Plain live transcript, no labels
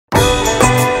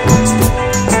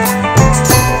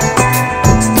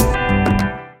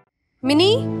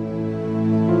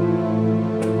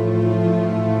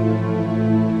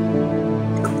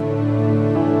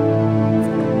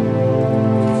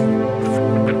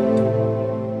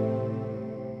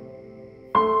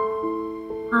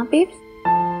Babes.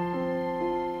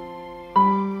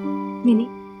 Mini,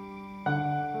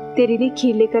 तेरे लिए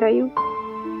खीर लेकर आई हूँ,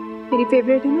 तेरी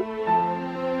फेवरेट है ना?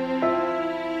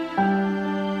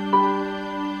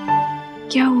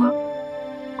 क्या हुआ,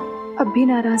 अब भी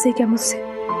नाराज है क्या मुझसे?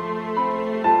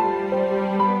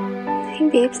 नहीं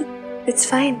बेब्स,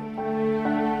 इट्स फाइन।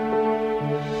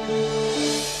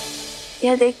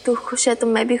 यार देख, तू खुश है तो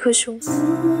मैं भी खुश हूँ।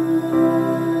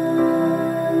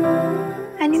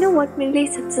 एंड यू नो व्हाट, मेरे लिए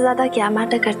सबसे ज्यादा क्या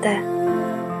मैटर करता है?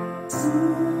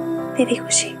 तेरी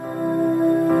खुशी।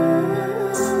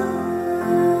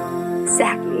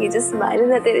 Exactly, ये जो स्माइल है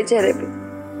ना तेरे चेहरे पे,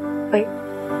 भाई।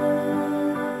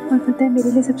 और पता है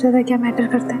मेरे लिए सबसे ज्यादा क्या मैटर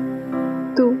करता है?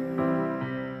 तू,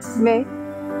 मैं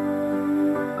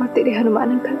और तेरे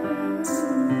हनुमान अंकल।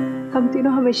 हम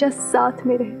तीनों हमेशा साथ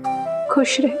में रहे,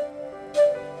 खुश रहे।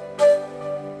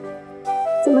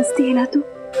 समझती है ना तू?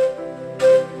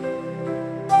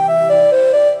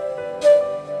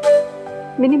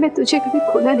 मिनी, मैं तुझे कभी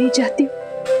खोना नहीं चाहती।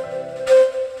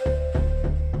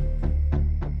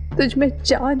 तुझ में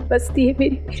जान बसती है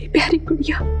मेरी मेरी प्यारी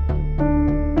गुड़िया।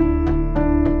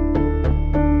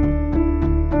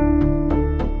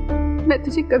 मैं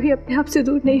तुझे कभी अपने आप से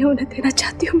दूर नहीं होने देना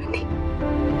चाहती हूँ मिनी।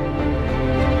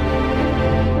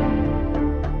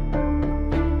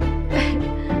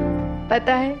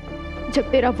 पता है,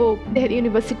 जब तेरा वो दिल्ली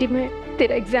यूनिवर्सिटी में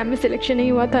तेरा एग्जाम में सिलेक्शन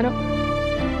नहीं हुआ था ना,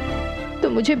 तो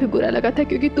मुझे भी बुरा लगा था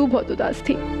क्योंकि तू बहुत उदास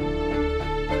थी।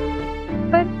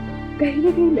 पर कहीं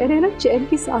ना कहीं मैंने ना चैन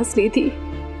की सांस ली थी।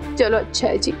 चलो अच्छा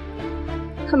है जी,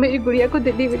 हम मेरी गुड़िया को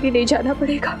दिल्ली विल्ली नहीं जाना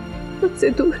पड़ेगा मुझसे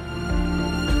दूर।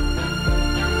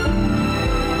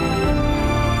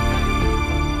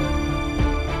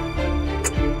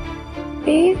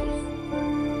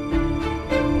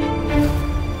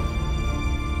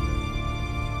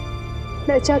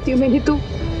 मैं चाहती हूँ मैंने तू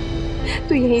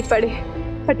यहीं पढ़े,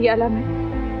 पटियाला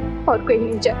में, और कहीं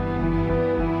नहीं जाए।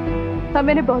 हाँ,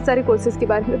 मैंने बहुत सारे कोर्सेज के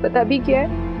बारे में पता भी किया है,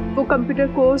 वो कंप्यूटर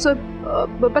कोर्स और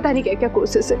पता नहीं क्या क्या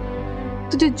कोर्सेज है।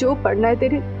 तुझे जो पढ़ना है,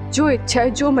 तेरे जो इच्छा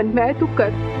है, जो मन में आए तू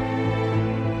कर,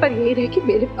 पर यही रहे कि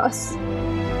मेरे पास।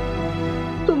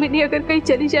 तू मिनी अगर कहीं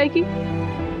चली जाएगी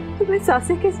तो मैं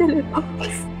सांसें कैसे ले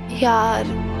पाऊंगी? यार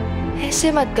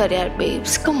ऐसे मत कर यार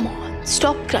babes, come on,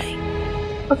 stop crying.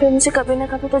 और फिर मुझे कभी ना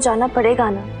कभी तो जाना पड़ेगा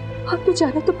ना। हाँ, तो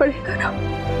जाना तो पड़ेगा ना,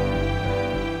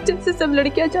 जैसे सब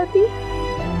लड़कियां जाती हैं,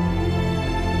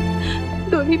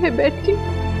 डोली में बैठ के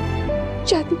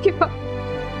शादी के बाद।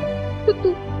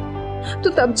 तो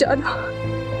तब जाना,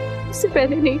 उससे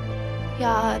पहले नहीं।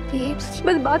 यार बेब्स,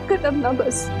 बस बात कर तब ना,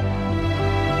 बस।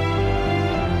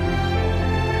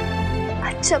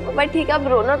 अच्छा पापा ठीक है, अब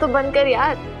रोना तो बंद कर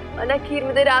यार, वरना खीर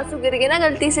में तेरे आंसू गिर गए ना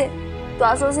गलती से तो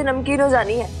आंसू से नमकीन हो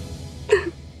जानी है।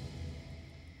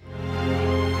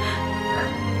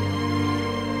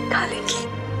 खा लेंगी।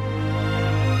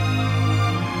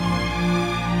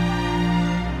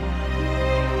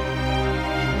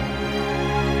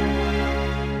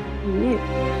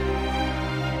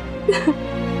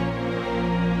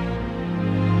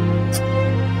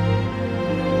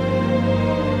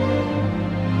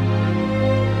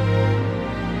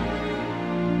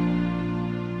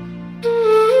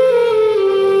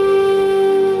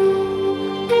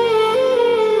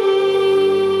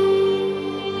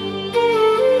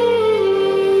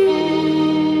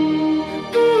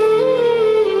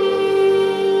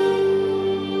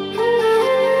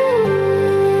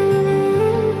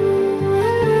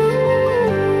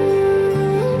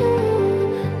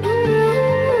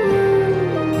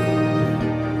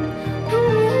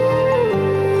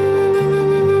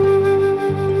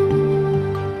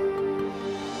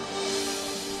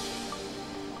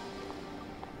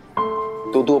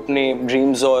 तो तू अपने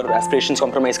ड्रीम्स और एस्पिरेशंस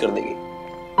कॉम्प्रोमाइज कर देगी?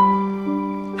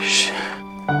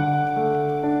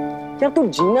 यार तू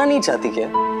जीना नहीं चाहती क्या?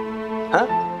 हाँ,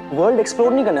 वर्ल्ड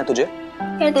एक्सप्लोर नहीं करना है तुझे?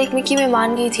 यार देखने की मैं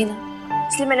मान गई थी ना,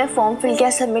 इसलिए मैंने फॉर्म फिल किया,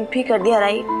 सबमिट भी कर दिया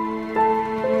राइट।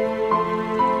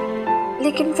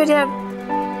 लेकिन फिर यार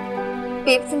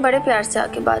बेब्स ने बड़े प्यार से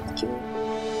आके बात की,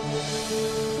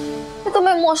 तो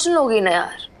मैं इमोशनल हो गई ना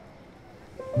यार।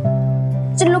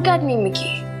 चल लुक एट मी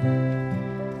मिकी,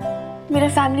 मेरा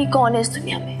फैमिली कौन है इस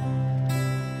दुनिया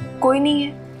में? कोई नहीं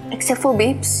है एक्सेप्ट फॉर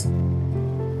बेब्स।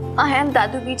 हाँ हम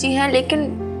दादू जी हैं, लेकिन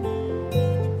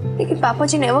पापा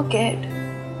जी नेवर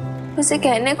केयर्ड। उसे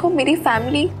कहने को मेरी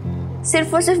फैमिली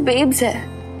सिर्फ और सिर्फ बेब्स है।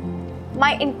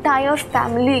 My entire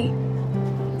family,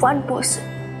 one person.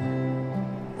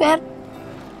 यार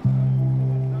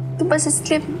तो बस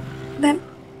इसलिए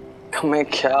मैं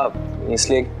क्या,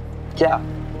 इसलिए क्या?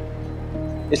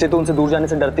 इसलिए तू उनसे दूर जाने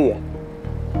से डरती है,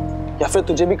 या फिर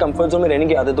तुझे भी कंफर्ट जोन में रहने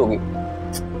की आदत होगी?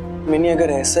 मिनी अगर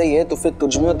ऐसा ही है तो फिर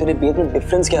तुझ में और तेरे बेब में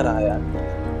डिफरेंस क्या रहा यार?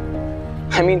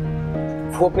 I mean,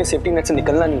 वो अपने सेफ्टी नेट से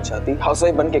निकलना नहीं चाहती,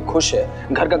 हाउसवाइफ बन के खुश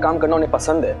है, घर का काम करना उन्हें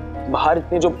पसंद है, बाहर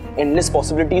इतनी जो एंडलेस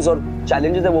पॉसिबिलिटीज और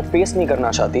चैलेंजेस है वो फेस नहीं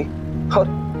करना चाहती, और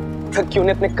तक कि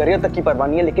उन्हें अपने करियर तक की परवाह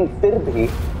नहीं है, लेकिन फिर भी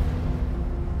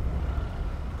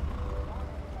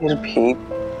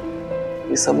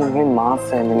ये सब उन्हें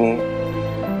माफ है मिनी।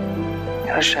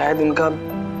 यार शायद उनका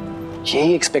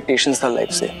यही एक्सपेक्टेशंस था लाइफ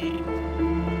से,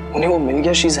 उन्हें वो मिल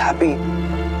गया, she is happy.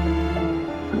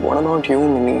 What about you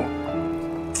mini?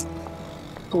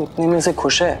 तू इतने में से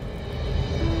खुश है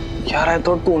यार? आई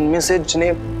थॉट तू उनमें से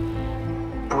जिन्हें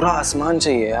पूरा आसमान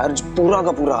चाहिए यार, पूरा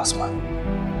का पूरा आसमान।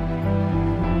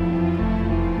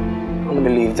 Don't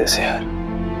believe this यार।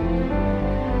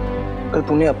 अगर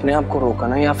तूने अपने आप को रोका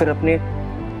ना, या फिर अपने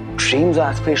ड्रीम्स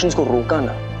और एस्पिरेशंस को रोका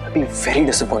ना, I'll be very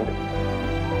disappointed।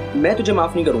 मैं तुझे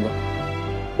माफ नहीं करूंगा।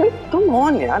 Come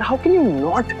on यार, how can you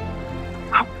not?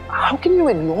 How can you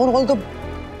ignore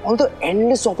all the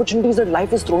endless opportunities that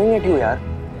life is throwing at you यार?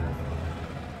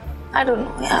 I don't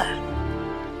know यार,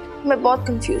 मैं बहुत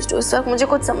confused हूँ इस वक्त, मुझे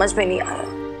कुछ समझ में नहीं आ रहा।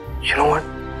 You know what?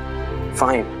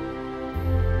 Fine.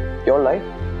 Your life,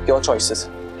 your choices.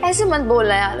 ऐसे मत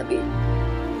बोलना यार अभी।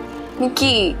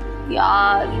 निकी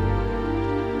यार,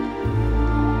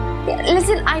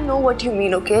 listen, I know what you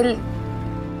mean, okay?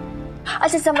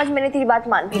 अच्छा समझ, मैंने तेरी बात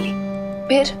मान भी ली।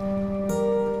 फिर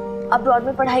अब्रॉड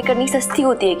में पढ़ाई करनी सस्ती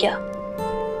होती है क्या?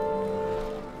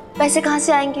 पैसे कहाँ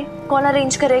से आएंगे? कौन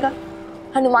अरेंज करेगा?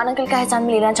 हनुमान अंकल का एहसान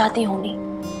में लेना चाहती हूँ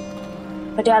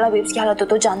नहीं। पटियाला बेब्स की हालत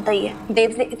तो जानता ही है।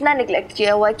 बेब्स ने इतना निगलेक्ट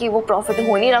किया हुआ है कि वो प्रॉफिट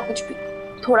हो नहीं रहा कुछ भी,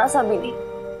 थोड़ा सा भी नहीं।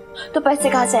 तो पैसे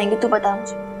कहाँ से आएंगे तू बता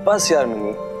मुझे। बस यार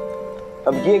मिनी,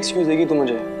 अब ये एक्सक्यूज देगी तू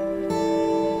मुझे?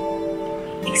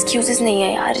 एक्सक्यूजेस नहीं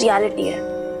है यार, रियलिटी है।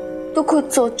 तू खुद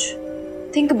सोच,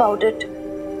 थिंक अबाउट इट।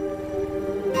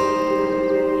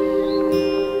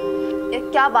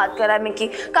 क्या बात कर रहा है मिकी?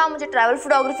 कहा मुझे ट्रैवल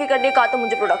फोटोग्राफी करने का, तो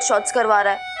मुझे प्रोडक्ट शॉट्स करवा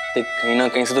रहा है। देख कहीं ना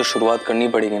कहीं से तो शुरुआत करनी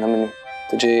पड़ेगी ना मिनी।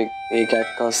 तुझे एक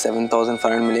एक्ट का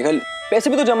 7,500 मिलेगा, पैसे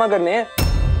भी तो जमा करने हैं।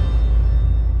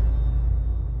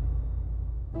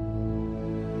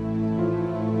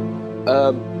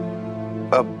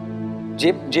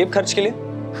 जेब खर्च के लिए?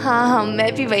 हाँ,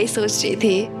 मैं भी वही सोच रही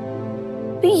थी।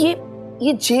 तो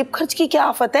ये जेब खर्च की क्या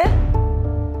आफत है?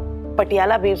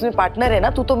 पटियाला बेब्स में पार्टनर है ना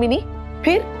तू तो मिनी,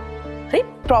 फिर अरे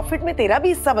प्रॉफिट में तेरा भी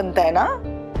हिस्सा बनता है ना?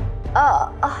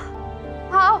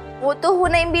 हाँ वो तो हो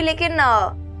नहीं भी, लेकिन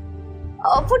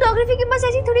फोटोग्राफी के पास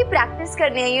ऐसी थोड़ी प्रैक्टिस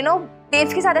करनी है, यू नो।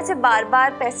 बेब्स के साथ ऐसे बार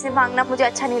बार पैसे मांगना मुझे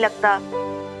अच्छा नहीं लगता।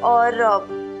 और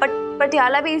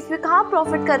पटियाला बेब्स में कहाँ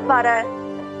प्रॉफिट कर पा रहा है।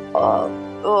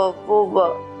 वो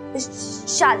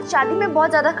शादी में बहुत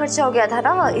ज्यादा खर्चा हो गया था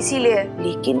ना, इसीलिए।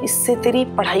 लेकिन इससे तेरी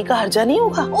पढ़ाई का हर्जा नहीं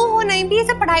होगा? ओह नहीं भी,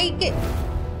 ऐसे पढ़ाई के।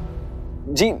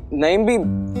 जी नहीं भी,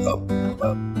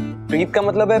 प्रीत का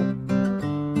मतलब है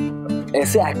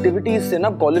ऐसे एक्टिविटीज से ना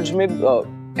कॉलेज में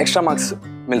एक्स्ट्रा मार्क्स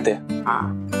मिलते हैं।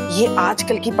 हाँ, ये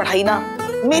आजकल की पढ़ाई ना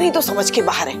मेरी तो समझ के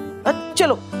बाहर है।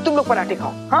 चलो तुम लोग पराठे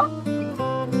खाओ। हाँ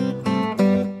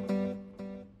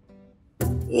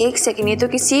एक सेकंड, ये तो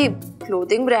किसी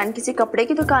क्लोथिंग ब्रांड, किसी कपड़े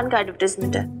की दुकान का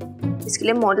एडवर्टाइजमेंट है। इसके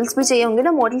लिए मॉडल्स भी चाहिए होंगे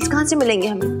ना, मॉडल्स कहाँ से मिलेंगे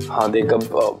हमें? हाँ देख, अब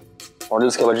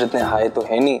मॉडल्स के बजट इतने हाई तो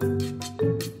है नहीं,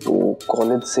 तो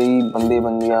कॉलेज से ही बंदे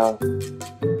बंदियां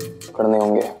करने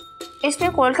होंगे।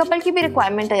 इसमें कोल कपल की भी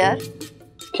रिक्वायरमेंट है यार।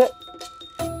 क्या?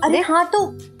 अरे हाँ, तो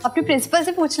अपने प्रिंसिपल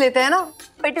से पूछ लेते हैं ना।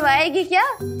 पिटवाएगी क्या?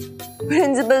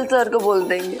 प्रिंसिपल सर को बोल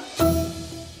देंगे।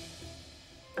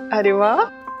 अरे वाह,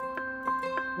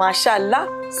 माशाल्लाह,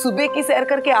 सुबह की सैर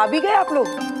करके आ भी गए आप लोग।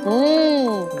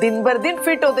 दिन भर दिन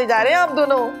फिट होते जा रहे हैं आप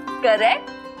दोनों। करेक्ट,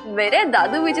 मेरे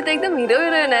दादू बीजी तो एकदम हीरो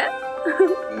हीरोइन है।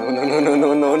 No no no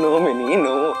no no no mini,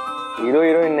 no, hero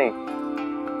heroine नहीं,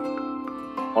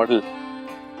 मॉडल।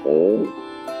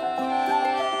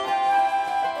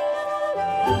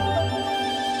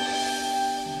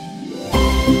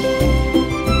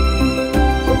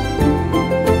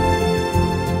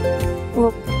 वो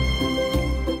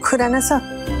खुराना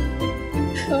साहब,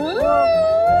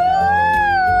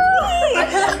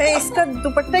 इसका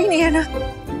दुपट्टा ही नहीं है ना?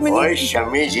 ओए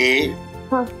शमी जी,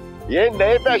 हाँ। ये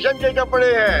नए फैशन के कपड़े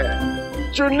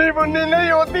हैं, चुन्नी मुन्नी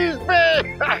नहीं होती इस पे।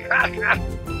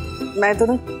 मैं तो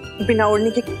ना बिना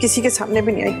ओढ़ने के किसी के सामने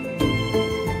भी नहीं आई,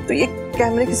 तो ये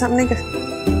कैमरे के सामने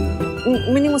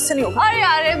मिनी मुझसे नहीं होगा। अरे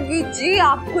अरे बीजी,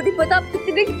 आपको नहीं पता आप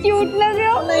कितने क्यूट लग रहे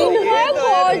हो।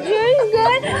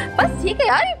 बस ठीक है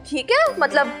यार, ठीक है,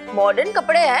 मतलब मॉडर्न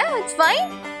कपड़े हैं, it's fine,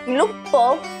 you look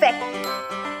perfect.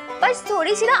 बस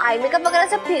थोड़ी सी ना आई मेकअप वगैरह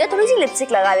सब ठीक है, थोड़ी सी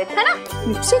लिपस्टिक लगा लेते है ना।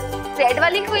 लिपस्टिक? रेड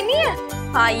वाली कोई नहीं है?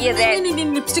 हाँ ये रेड। नहीं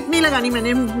लिपस्टिक नहीं लगानी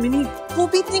मैंने मिनी, वो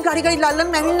भी इतनी गाढ़ी गाढ़ी लाल लाल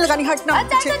मैंने नहीं लगानी, हटना।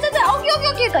 अच्छा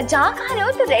ओके जहाँ कहा रहे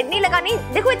हो तो रेड नहीं लगानी,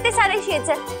 देखो इतने सारे शेड्स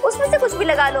हैं, उसमें से कुछ भी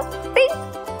लगा लो।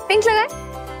 पिंक लगाए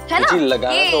है ना?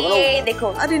 ये देखो।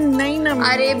 अरे नहीं ना,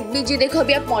 अरे बीजी देखो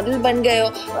अभी आप मॉडल बन गए हो,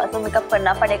 थोड़ा तो मेकअप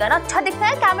करना पड़ेगा ना, अच्छा दिखता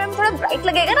है कैमरे में, थोड़ा ब्राइट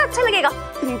लगेगा ना, अच्छा लगेगा।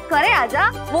 प्लीज करे आजा,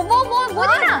 वो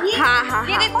ना। हाँ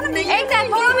ये देखो ना, एक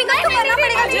थोड़ा मेकअप तो करना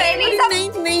पड़ेगा, ज्वेलरी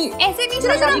सब। नहीं ऐसे नहीं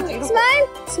चलेगा।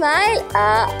 स्माइल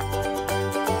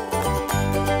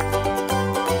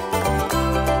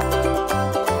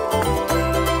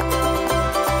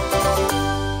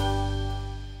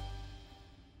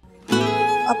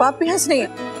अब आप भी हंस रही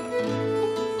हैं।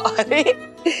 अरे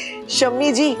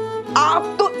शम्मी जी,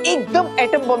 आप तो एकदम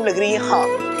एटम बम लग रही हैं। हाँ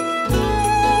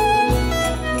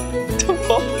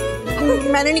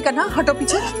मैंने नहीं करना, हटो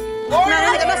पीछे। मैंने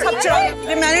नहीं करना, सब चढ़ा,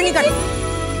 मैंने नहीं करना।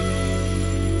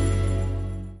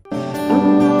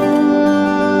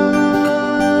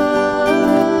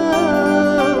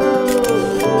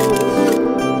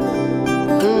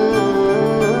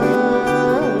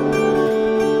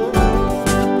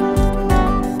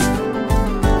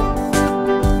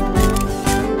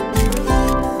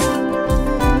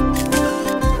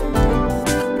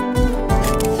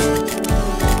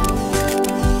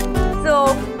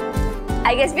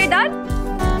 I guess we're done.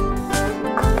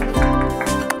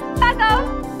 Pack out.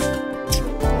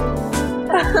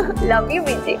 Love you,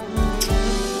 बीजी।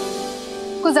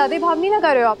 कुछ ज्यादा भाव नहीं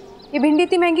लगा रहे हो आप? ये भिंडी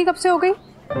इतनी महंगी कब से हो गई?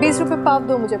 20 रुपए पाव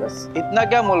दो मुझे बस। इतना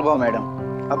क्या मोल भाव मैडम,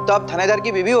 अब तो आप थानेदार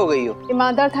की बीवी हो गई हो।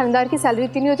 ईमानदार थानेदार की सैलरी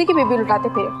इतनी नहीं होती कि बीबी लुटाते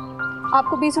फिरे।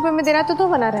 आपको 20 रुपए में देना तो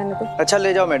बना रहने दो। अच्छा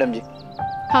ले जाओ मैडम जी।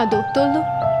 हाँ दो, तोल दो।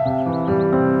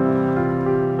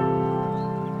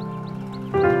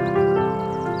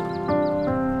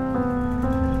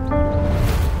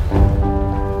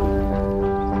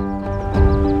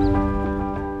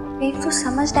 तो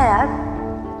समझना यार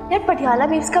पटियाला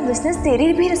बेब्स का बिजनेस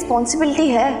तेरी भी रिस्पॉन्सिबिलिटी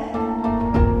है।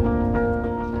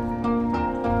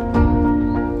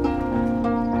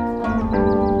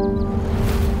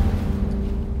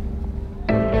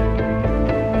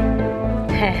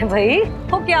 भाई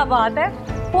वो क्या बात है,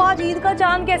 वो आज ईद का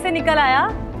चांद कैसे निकल आया।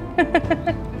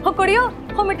 वो कुड़ियों,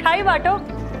 वो मिठाई बांटो।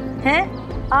 हैं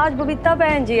आज बबीता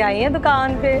बहन जी आई हैं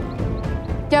दुकान पे।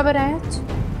 क्या बनाया आज?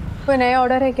 कोई नया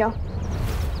ऑर्डर है क्या?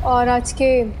 और आज के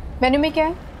मेन्यू में क्या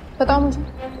है बताओ मुझे।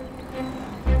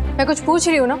 मैं कुछ पूछ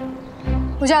रही हूँ ना,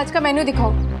 मुझे आज का मेन्यू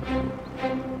दिखाओ।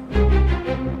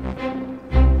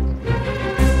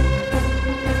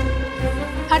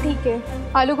 हाँ ठीक है,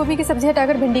 आलू गोभी की सब्जी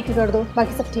हटाकर भिंडी की कर दो,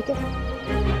 बाकी सब ठीक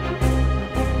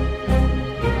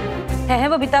है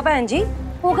बबीता बहन जी,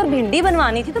 वो अगर भिंडी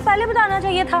बनवानी थी तो पहले बताना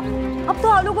चाहिए था, अब तो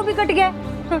आलू गोभी कट गया।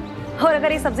 और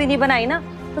अगर ये सब्जी नहीं बनाई ना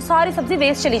तो सारी सब्जी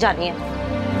वेस्ट चली जानी है।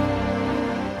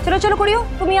 चलो चलो कुड़ियों,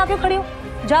 तुम यहाँ क्यों खड़ी हो,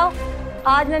 जाओ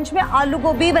आज लंच में आलू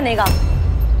गोभी बनेगा।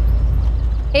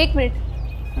 एक मिनट,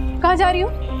 कहाँ जा रही हो?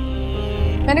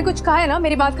 मैंने कुछ कहा है ना,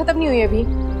 मेरी बात खत्म नहीं हुई अभी।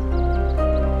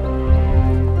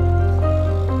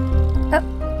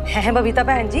 है बबीता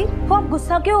बहन जी, वो आप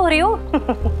गुस्सा क्यों हो रही हो?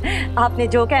 आपने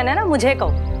जो कहना है ना मुझे कहो,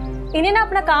 इन्हें ना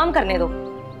अपना काम करने दो।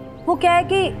 वो क्या है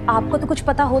कि आपको तो कुछ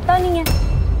पता होता नहीं है,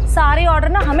 सारे ऑर्डर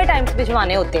ना हमें टाइम से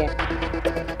भिजवाने होते हैं।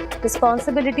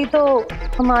 रिस्पॉन्सिबिलिटी तो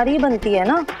हमारी बनती है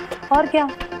ना, और क्या।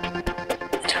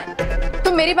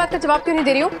 तुम मेरी बात का जवाब क्यों नहीं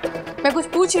दे रही हो? मैं कुछ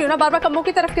पूछ रही हूँ ना, बार बार कमों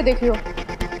की तरफ के देख रही हो।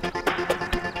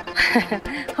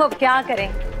 अब क्या करें,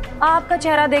 आपका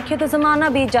चेहरा देखिए तो जमाना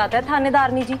बीत जाता है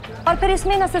थानेदारनी जी, और फिर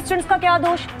इसमें इन असिस्टेंट्स का क्या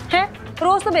दोष है?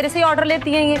 रोज तो मेरे से ऑर्डर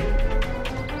लेती हैं ये।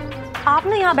 आप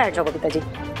ना यहाँ बैठ जाओ बबीता जी।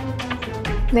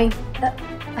 नहीं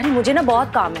अरे मुझे ना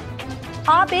बहुत काम है,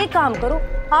 आप एक काम करो,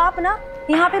 आप ना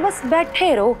यहाँ पे बस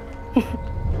बैठे रहो।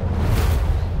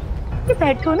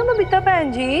 बैठो ना बबीता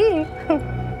बहन जी,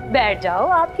 बैठ जाओ,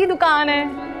 आपकी दुकान है।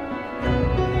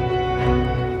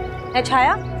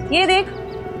 छाया ये देख,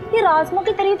 ये राजमा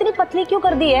की तरी इतनी पतली क्यों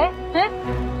कर दी है?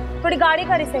 थोड़ी गाढ़ी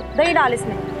कर इसे, दही डाल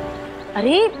इसमें।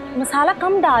 अरे मसाला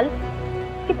कम डाल,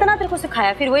 कितना तेरे को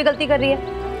सिखाया, फिर वही गलती कर रही है।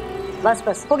 बस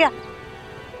बस हो गया।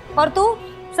 और तू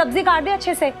सब्जी काट दे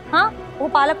अच्छे से। हाँ वो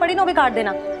पालक पड़ी ना, वो भी काट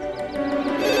देना।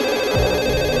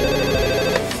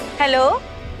 हेलो,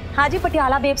 हाँ जी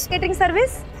पटियाला बेब्स केटरिंग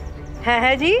सर्विस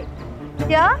है जी।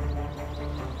 क्या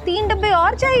 3 डब्बे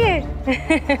और चाहिए?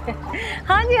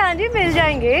 हाँ जी मिल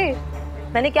जाएंगे।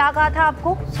 मैंने क्या कहा था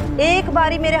आपको, एक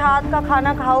बारी मेरे हाथ का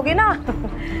खाना खाओगे ना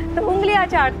तो उंगलियां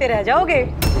चाटते रह जाओगे।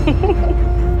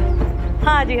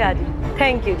 हाँ जी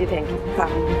thank you ji, thank you. हाँ।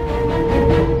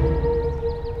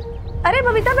 अरे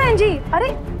बबीता बहन जी, अरे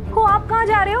को आप कहाँ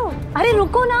जा रहे हो? अरे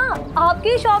रुको ना,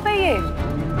 आपकी शॉप है ये।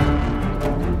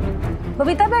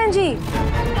 बबीता बहन जी।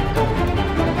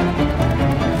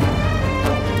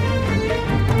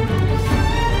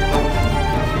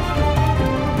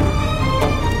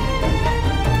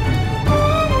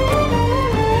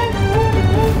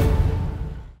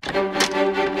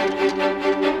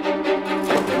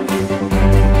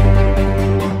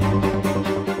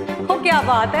 क्या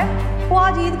बात है, वो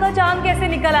आज ईद का चांद कैसे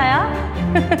निकल आया?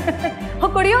 हो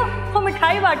कुड़ियों, हो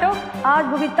मिठाई बांटो, आज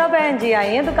बबीता बहन जी आई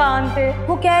हैं दुकान पे।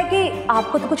 वो क्या है कि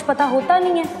आपको तो कुछ पता होता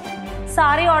नहीं है,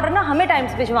 सारे ऑर्डर ना हमें टाइम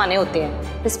से भिजवाने होते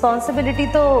हैं। रिस्पॉन्सिबिलिटी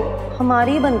तो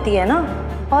हमारी बनती है ना,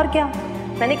 और क्या।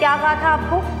 मैंने क्या कहा था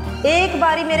आपको, एक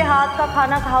बारी मेरे हाथ का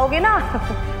खाना खाओगे ना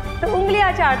तो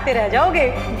उंगलियां चाटते रह जाओगे।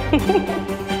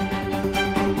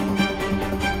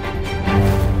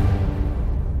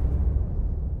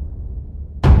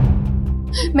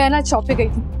 मैं ना शॉप पे गई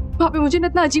थी, वहाँ पे मुझे ना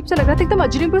इतना अजीब सा लग रहा था, एकदम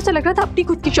अजनबी सा लग रहा था अपनी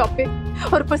खुद की शॉप पे।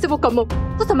 और ऊपर से वो कमो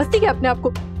तो समझती क्या अपने आप को,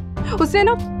 उसने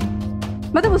ना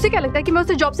मतलब उसे क्या लगता है कि मैं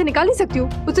उसे जॉब से निकाल नहीं सकती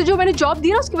हूँ। उसे जो मैंने जॉब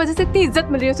दी ना उसकी वजह से इतनी इज्जत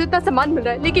मिल रही है, उसे इतना सम्मान मिल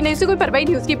रहा है, लेकिन नहीं, उसे कोई परवाही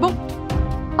नहीं उसकी। वो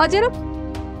आज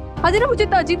ना मुझे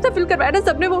इतना अजीब सा फील करवाया ना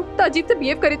सबने, वो इतना अजीब से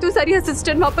बिहेव करे तो सारी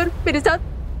असिस्टेंट वहाँ पर मेरे साथ।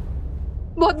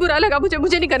 बहुत बुरा लगा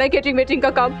मुझे नहीं करना है कैटरिंग वेटरिंग का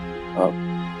काम।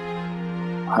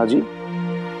 हाँ जी,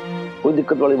 कोई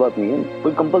दिक्कत वाली बात नहीं है,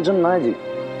 कोई कंपल्सन ना है जी।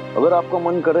 अगर आपका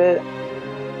मन करे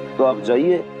तो आप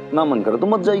जाइए, ना मन करे तो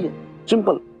मत जाइए,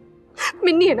 सिंपल।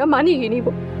 मिन्नी है ना, मानेगी नहीं,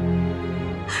 वो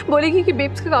बोलेगी कि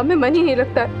बेब्स का काम में मन ही नहीं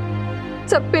लगता है,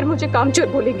 सब फिर मुझे कामचोर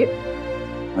बोलेंगे।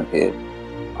 अरे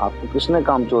आपको किसने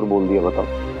कामचोर बोल दिया बताओ?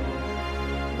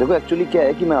 देखो एक्चुअली क्या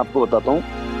है कि मैं आपको बताता हूँ,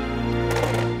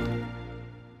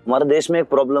 हमारे देश में एक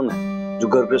प्रॉब्लम है, जो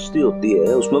घर गृहस्थी होती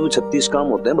है उसमें भी 36 काम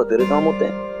होते हैं, बतेरे काम होते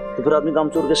हैं, तो फिर आदमी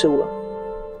कामचोर कैसे हुआ?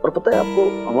 और पता है आपको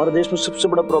हमारे देश में सबसे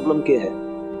बड़ा प्रॉब्लम क्या है,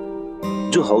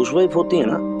 जो हाउसवाइफ होती है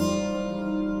ना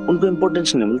उनको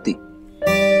इंपॉर्टेंस नहीं मिलती।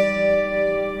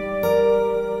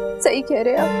 सही कह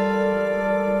रहे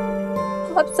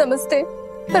आप समझते,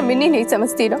 पर मिन्नी नहीं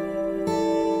समझती ना।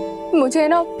 मुझे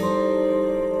ना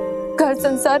घर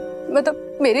संसार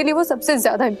मतलब मेरे लिए वो सबसे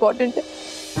ज्यादा इंपॉर्टेंट है।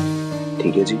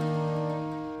 ठीक है जी,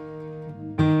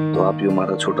 तो आप ये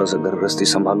हमारा छोटा सा घर गृहस्थी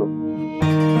संभालो,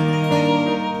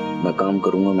 मैं काम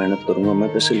करूंगा, मेहनत करूंगा,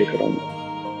 मैं पैसे लेकर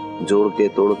आऊंगा, जोड़ के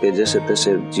तोड़ के जैसे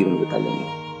तैसे जीवन बिता लेंगे।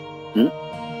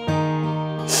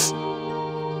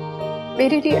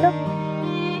 मेरे लिए ना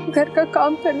घर का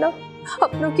काम करना,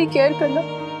 अपनों की केयर करना,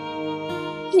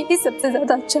 यही सबसे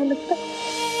ज्यादा अच्छा लगता है।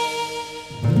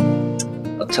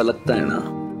 अच्छा लगता है ना,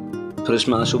 फिर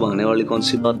इसमें आंसू बहाने वाली कौन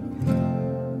सी बात?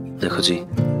 देखो जी,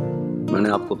 मैंने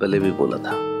आपको पहले भी बोला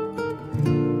था,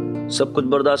 सब कुछ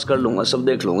बर्दाश्त कर लूंगा, सब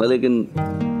देख लूंगा, लेकिन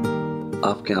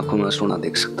आपकी आंखों में आंसू ना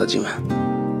देख सकता जी मैं।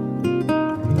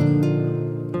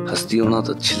 हंसती हो ना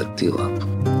तो अच्छी लगती हो आप।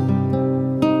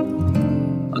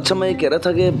 अच्छा मैं ये कह रहा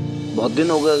था कि बहुत दिन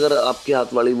हो गए, अगर आपके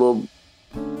हाथ वाली वो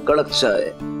कड़क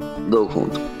चाय 2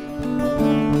 घूंट।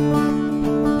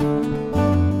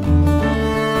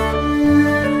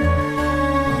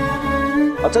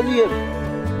 अच्छा जी, ये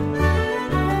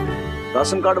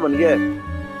राशन कार्ड बन गया है,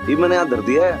 ये मैंने यहाँ धर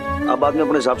दिया है, आप बाद में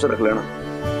अपने हिसाब से रख लेना।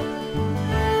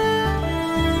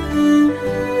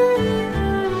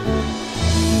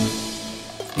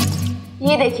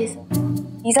 ये देखिए sir,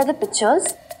 these are the pictures,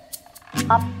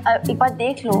 आप एक बार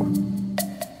देख लो।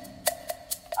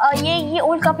 ये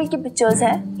ओल्ड कपल की पिक्चर्स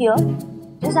है, here,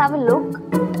 just have a look,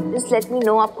 just let me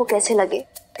know आपको कैसे लगे,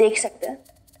 देख सकते हैं।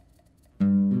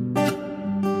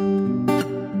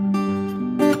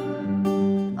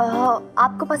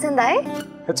 आपको पसंद आए?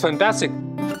 It's fantastic.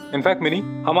 In fact, mini,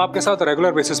 हम आपके साथ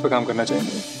रेगुलर बेसिस पे काम करना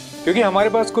चाहेंगे, क्योंकि हमारे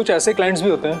पास कुछ ऐसे क्लाइंट्स भी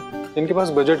होते हैं जिनके पास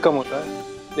बजट कम होता है,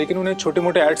 लेकिन उन्हें छोटे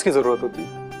मोटे एड्स की जरूरत होती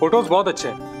है। फोटोज बहुत अच्छे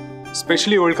हैं,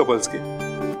 स्पेशली ओल्ड कपल्स के।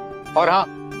 और हाँ,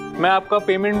 मैं आपका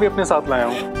पेमेंट भी अपने साथ लाया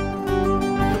हूँ।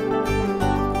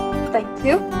 Thank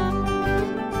you.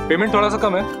 पेमेंट थोड़ा सा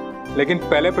कम है, लेकिन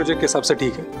पहले प्रोजेक्ट के हिसाब से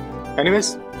ठीक है।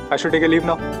 Anyways, I should take a leave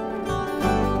now.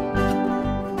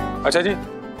 अच्छा जी,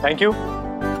 thank you.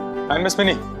 And miss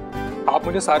mini, आप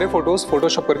मुझे सारे फोटोज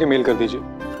फोटोशॉप करके मेल कर दीजिए,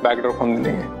 बैकड्रॉप हम दे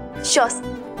देंगे। Sure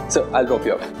sir, I will drop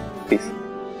you of please.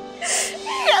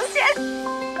 Yes yes.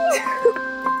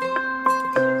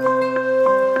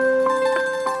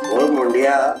 और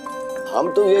मुंडिया,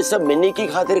 हम तो ये सब मिनी की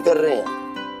खातिर कर रहे हैं,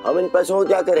 हम इन पैसों को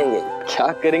क्या करेंगे? क्या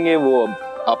करेंगे वो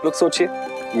अब आप लोग सोचिए,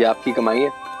 ये आपकी कमाई है,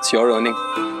 इट्स योर अर्निंग।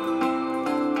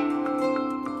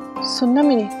 सुनना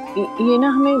मिनी, ये ना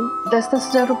हमें 10-10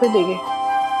 हजार रुपए देंगे।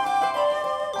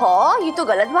 हाँ, ये तो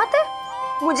गलत बात है,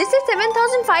 मुझे सिर्फ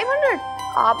 7,500,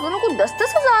 आप दोनों को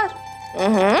 10-10 हजार।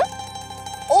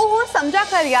 ओहो, समझा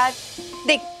कर यार,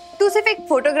 देख तू सिर्फ एक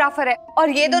फोटोग्राफर है और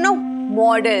ये दोनों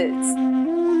मॉडल्स।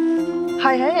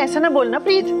 हाय हाय ऐसा ना बोलना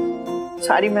प्रीत,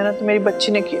 सारी मेहनत तो मेरी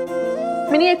बच्ची ने की।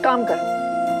 मिनी एक काम कर,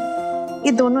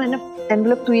 ये दोनों है ना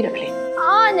एनवेलप तू ही रख ले।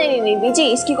 हाँ नहीं नहीं बीजी,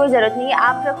 इसकी कोई जरूरत नहीं है,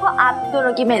 आप रखो, आप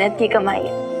दोनों की मेहनत की कमाई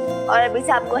है और अभी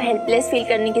से आपको हेल्पलेस फील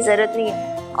करने की जरूरत नहीं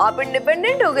है, आप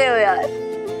इंडिपेंडेंट हो गए हो यार।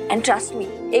 एंड ट्रस्ट मी,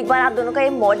 एक बार आप दोनों का ये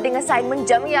मॉडलिंग असाइनमेंट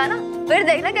जम गया ना, फिर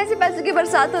देखना कैसे पैसों की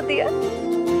बरसात होती है।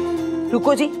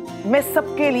 रुको जी, मैं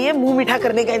सबके लिए मुंह मीठा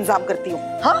करने का इंतजाम करती हूँ।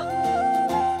 हाँ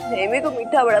मेरे को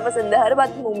मीठा बड़ा पसंद है, हर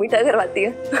बात मुंह मीठा करवाती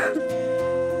है।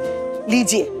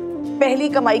 लीजिए, पहली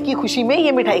कमाई की खुशी में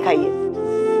ये मिठाई खाइए।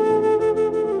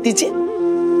 दीजिए।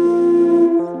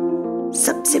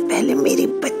 सबसे पहले मेरी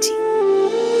बच्ची।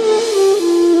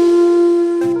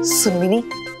 सुन मिनी,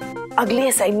 अगले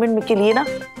असाइनमेंट के लिए ना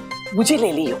मुझे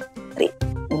ले लियो। अरे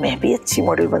मैं भी अच्छी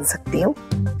मॉडल बन सकती हूँ।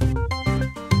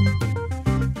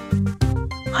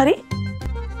 अरे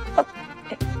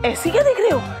ऐसी क्या देख रहे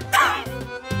हो?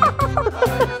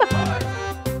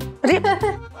 अरे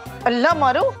अल्लाह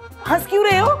मारो, हंस क्यों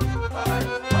रहे हो?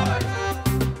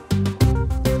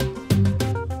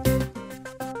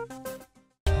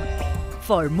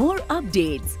 For more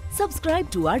updates, subscribe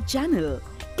to our channel,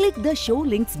 click the show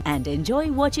links and enjoy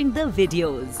watching the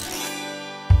videos.